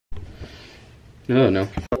Oh no.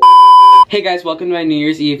 Hey guys, welcome to my New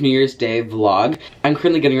Year's Eve, New Year's Day vlog. I'm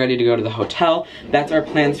currently getting ready to go to the hotel. That's our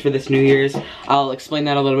plans for this New Year's. I'll explain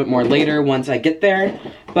that a little bit more later once I get there.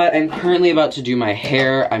 But I'm currently about to do my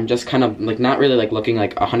hair. I'm just kind of like not really like looking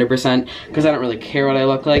like 100% because I don't really care what I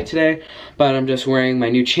look like today. But I'm just wearing my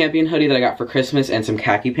new Champion hoodie that I got for Christmas and some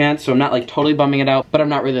khaki pants. So I'm not like totally bumming it out, but I'm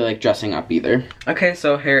not really like dressing up either. Okay,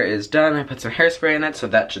 so hair is done. I put some hairspray in it, so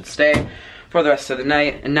that should stay for the rest of the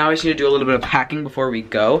night. And now I just need to do a little bit of packing before we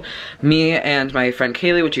go. Me and my friend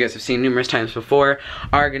Kaylee, which you guys have seen numerous times before,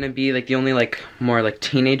 are gonna be like the only like more like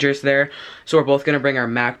teenagers there. So we're both gonna bring our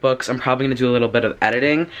MacBooks. I'm probably gonna do a little bit of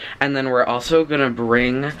editing. And then we're also gonna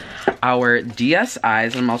bring our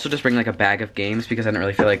DSIs. And I'm also just bringing like a bag of games because I don't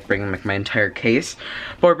really feel like bringing like my entire case.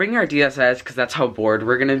 But we're bringing our DSIs because that's how bored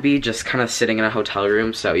we're gonna be, just kind of sitting in a hotel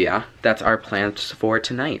room. So yeah, that's our plans for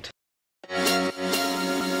tonight.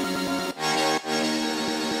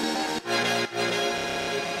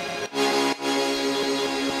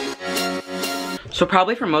 So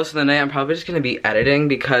probably for most of the night, I'm probably just gonna be editing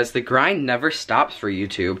because the grind never stops for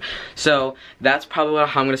YouTube. So that's probably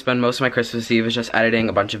how I'm gonna spend most of my Christmas Eve, is just editing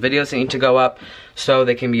a bunch of videos that need to go up so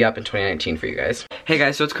they can be up in 2019 for you guys. Hey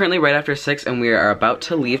guys, so it's currently right after 6 and we are about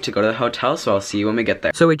to leave to go to the hotel, so I'll see you when we get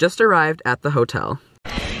there. So we just arrived at the hotel.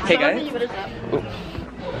 Hey guys. Ooh.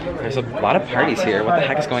 There's a lot of parties here. What the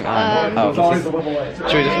heck is going on? Oh, this is, we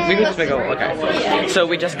can just make a, okay. So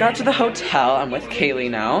we just got to the hotel. I'm with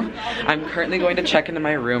Kaylee now. I'm currently going to check into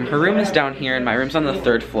my room. Her room is down here and my room's on the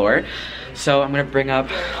 3rd floor. So I'm gonna bring up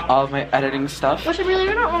all of my editing stuff. Which I really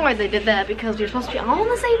don't know why they did that, because you're supposed to be all on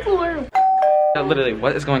the same floor. Literally,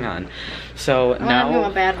 what is going on? So now I'm giving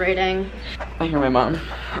a bad rating. I hear my mom.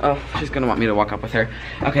 Oh, she's gonna want me to walk up with her.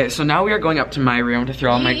 Okay, so now we are going up to my room to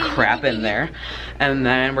throw all my crap in there. And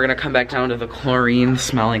then we're gonna come back down to the chlorine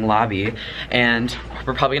smelling lobby. And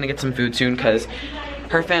we're probably gonna get some food soon because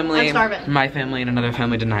her family, my family, and another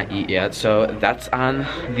family did not eat yet. So that's on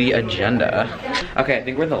the agenda. Okay, I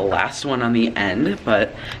think we're the last one on the end,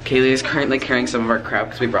 but Kaylee is currently carrying some of our crap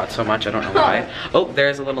because we brought so much, I don't know why. Oh,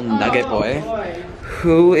 there's a little nugget boy.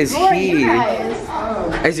 Who is he?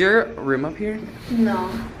 Is your room up here? No.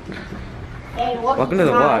 Hey, welcome to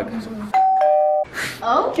the vlog.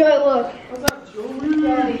 Oh, Joey, look. What's up,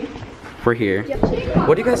 Joey? We're here.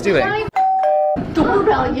 What are you guys doing?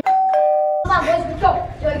 Doorbell. Come on, boys, let's go.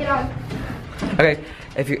 Joey, get on. Okay,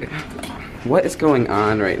 if you, what is going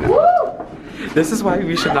on right now? Woo! This is why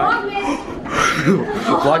we should not.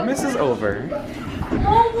 Vlogmas is over.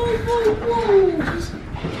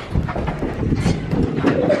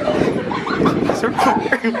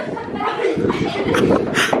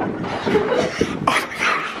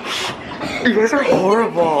 You guys are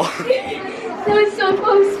horrible. That was so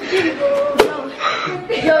close. Yo,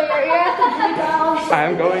 you're gonna have to bleep out.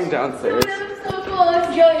 I'm going downstairs. That was so close.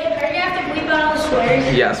 Joey, are you gonna have to bleep out all the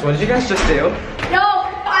swears? Yes, what did you guys just do? No,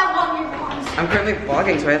 I love your vlogs. I'm currently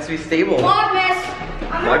vlogging, so I have to be stable. Vlogmas.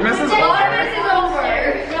 Vlogmas is over. Vlogmas is over.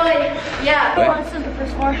 Really? Yeah. What? What's on the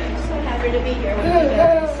first floor? I'm so happy to be here with you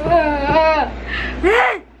guys.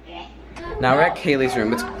 Now we're at Kaylee's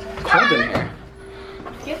room. It's cold in here.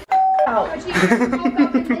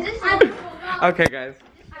 Okay, guys.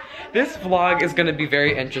 This vlog is gonna be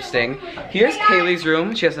very interesting. Here's Kaylee's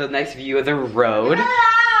room. She has a nice view of the road.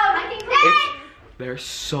 They're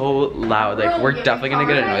so loud. Like, we're definitely gonna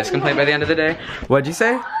get a noise complaint by the end of the day. What'd you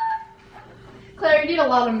say? Claire, you need a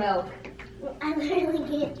lot of milk. I literally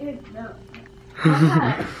can't drink milk.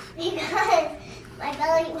 Because my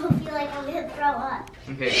belly will feel like I'm gonna throw up.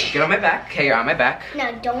 Okay, get on my back. Okay, you're on my back.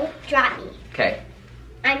 No, don't drop me. Okay.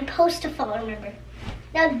 I'm supposed to fall, remember?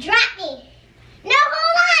 Now drop me. No,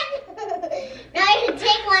 hold on. Now I can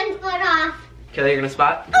take one foot off. Kaylee, you're gonna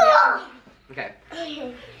spot? Oh. Okay.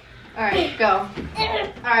 Alright, go.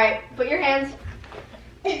 Alright, put your hands.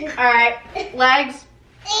 Alright, legs.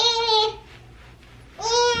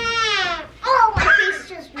 Oh, my face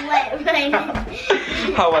just wet right now.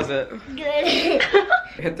 How was it? Good.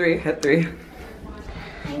 Hit 3, hit 3.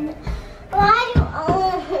 Why do,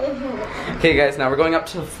 Okay guys, now we're going up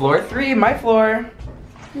to floor 3, my floor.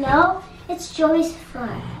 No, it's Joey's floor.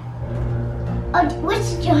 Oh,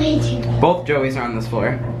 which Joey do? Both Joeys are on this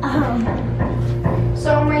floor.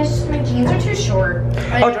 So my jeans are too short. Oh,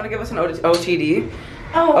 do you want to give us an OTD?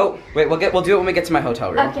 Oh. Wait, we'll do it when we get to my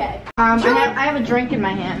hotel room. Okay. I have a drink in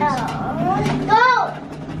my hand.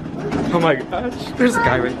 Oh my gosh, there's a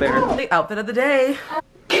guy right there. The outfit of the day.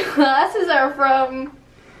 Glasses are from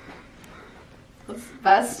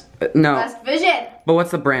Best Vision. But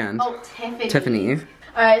what's the brand? Oh, Tiffany. Tiffany.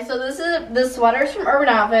 Alright, so this sweater's from Urban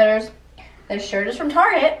Outfitters. This shirt is from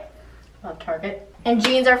Target. Love Target. And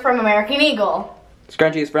jeans are from American Eagle.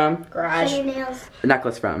 Scrunchie is from? Garage. Fingernails. The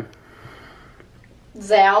necklace from?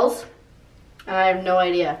 Zales. And I have no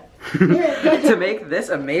idea. To make this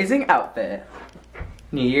amazing outfit.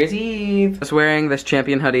 New Year's Eve. Just wearing this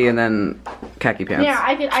champion hoodie and then khaki pants. Yeah,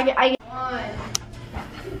 I get. 1,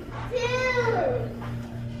 2,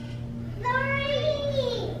 3.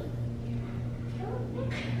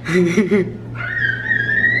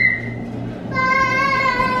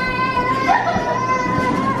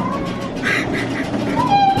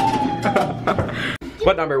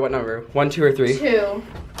 What number? What number? 1, 2, or 3? 2.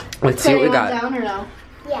 Let's see what we got. Down or no?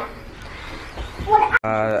 Yeah.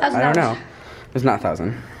 I don't know. It's not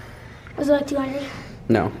 1,000. Was it like 200?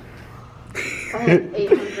 No. Probably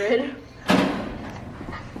like 800.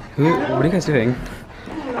 What are you guys doing?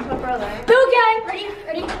 That's my brother. Okay.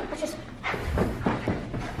 Ready? Watch this.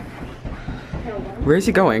 Where is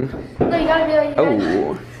he going? No, you gotta be like.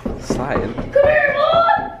 Oh, slide. Come here, boy.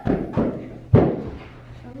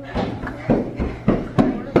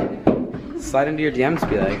 Slide into your DMs,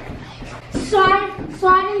 be like.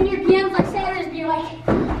 Slide in your DMs like sailors. Be like.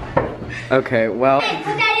 Okay, well.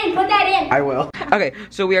 Hey, put that in. I will. Okay,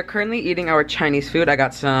 so we are currently eating our Chinese food. I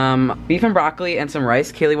got some beef and broccoli and some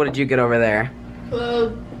rice. Kaylee, what did you get over there?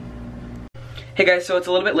 Hey guys, so it's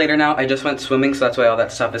a little bit later now. I just went swimming, so that's why all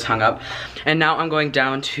that stuff is hung up. And now I'm going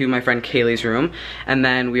down to my friend Kaylee's room, and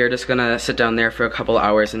then we are just gonna sit down there for a couple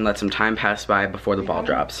hours and let some time pass by before the ball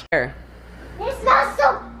drops. Claire. It smells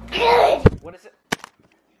so good. What is it?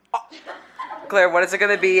 Oh. Claire, what is it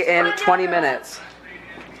gonna be in 20 minutes?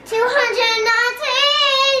 219.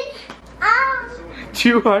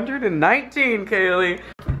 219, Kaylee.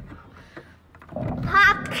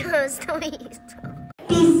 Pop goes the weasel.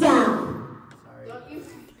 Pizza.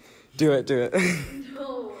 Do it.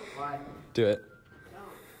 No. Why? Do it.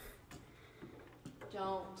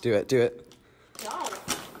 Don't. Do it. No.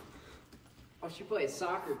 Oh, she plays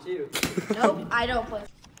soccer too. Nope, I don't play.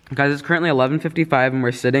 Guys, it's currently 11:55 and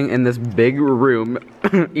we're sitting in this big room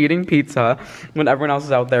eating pizza when everyone else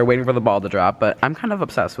is out there waiting for the ball to drop. But I'm kind of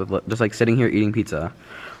obsessed with just like sitting here eating pizza.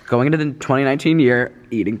 Going into the 2019 year,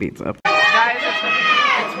 eating pizza. Guys,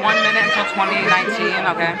 it's 1 minute until 2019,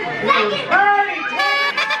 okay?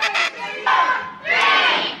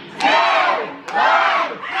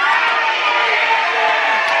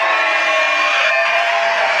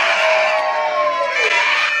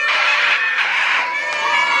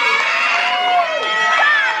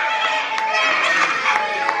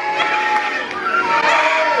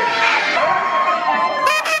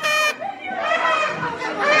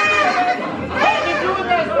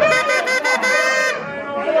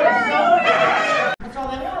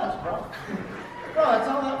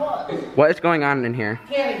 What is going on in here?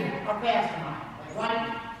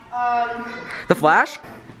 The Flash?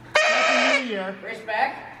 Happy New Year.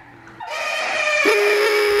 Respect.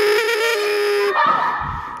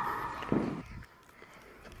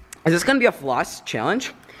 Is this gonna be a floss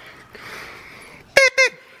challenge?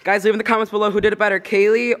 Guys, leave in the comments below who did it better,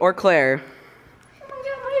 Kaylee or Claire?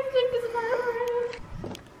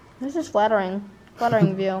 This is flattering.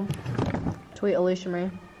 Flattering view. Tweet Alicia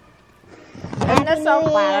Marie. And that's so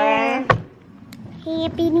flattering.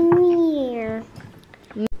 Happy New Year.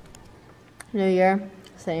 New Year,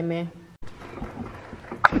 same me.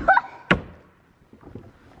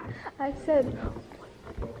 I said.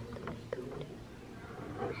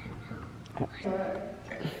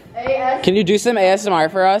 Can you do some ASMR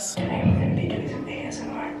for us?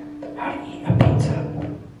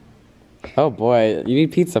 Oh boy, you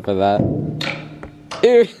need pizza for that.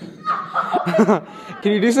 Ew.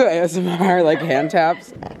 Can you do some ASMR, like hand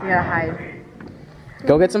taps? You gotta hide.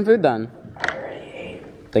 Go get some food then. I already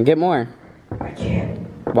ate. Then get more. I can't.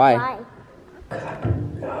 Why? I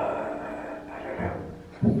don't know.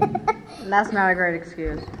 That's not a great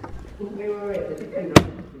excuse.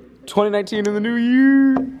 2019 in the new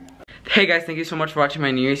year. Hey guys, thank you so much for watching my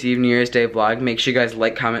New Year's Eve, New Year's Day vlog. Make sure you guys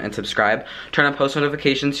like, comment, and subscribe. Turn on post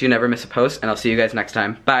notifications so you never miss a post, and I'll see you guys next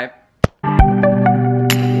time. Bye.